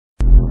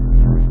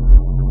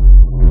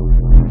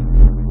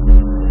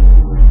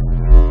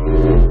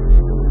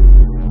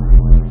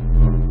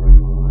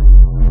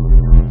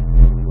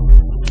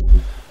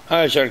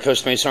Hi, John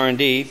Costa Mesa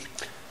R&D.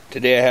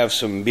 Today I have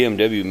some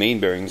BMW main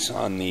bearings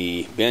on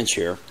the bench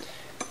here,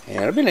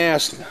 and I've been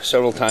asked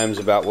several times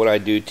about what I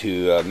do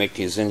to make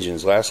these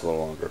engines last a little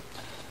longer.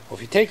 Well,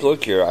 if you take a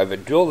look here,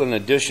 I've drilled an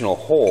additional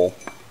hole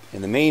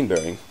in the main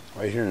bearing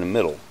right here in the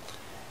middle,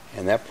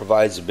 and that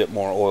provides a bit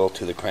more oil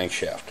to the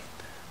crankshaft.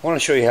 I want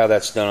to show you how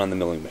that's done on the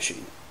milling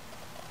machine.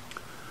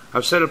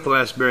 I've set up the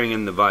last bearing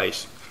in the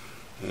vise,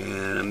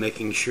 and I'm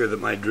making sure that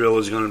my drill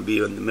is going to be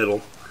in the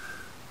middle.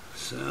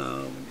 So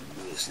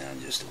move this down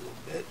just a little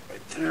bit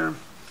right there. And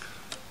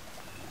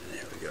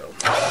there we go.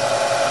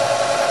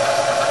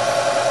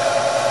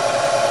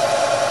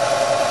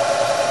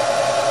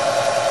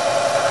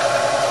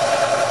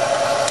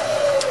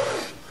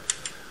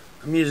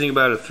 I'm using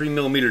about a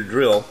 3mm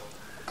drill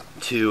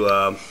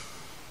to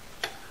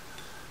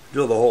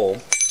drill the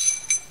hole.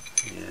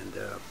 And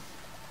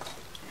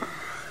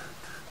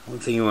one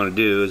thing you want to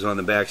do is on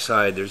the back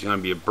side there's going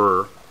to be a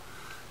burr.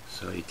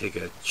 So you take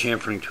a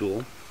chamfering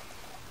tool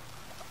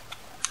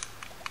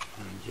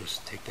and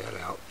just take that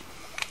out.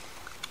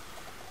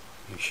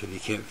 Make sure that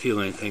you can't feel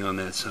anything on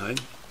that side.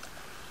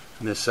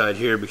 And this side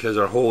here, because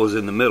our hole is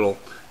in the middle,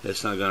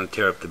 it's not going to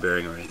tear up the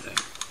bearing or anything.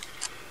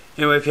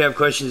 Anyway, if you have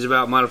questions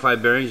about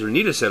modified bearings or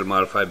need a set of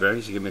modified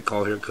bearings, you give me a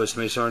call here at Costa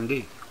Mesa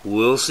R&D.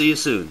 We'll see you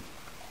soon.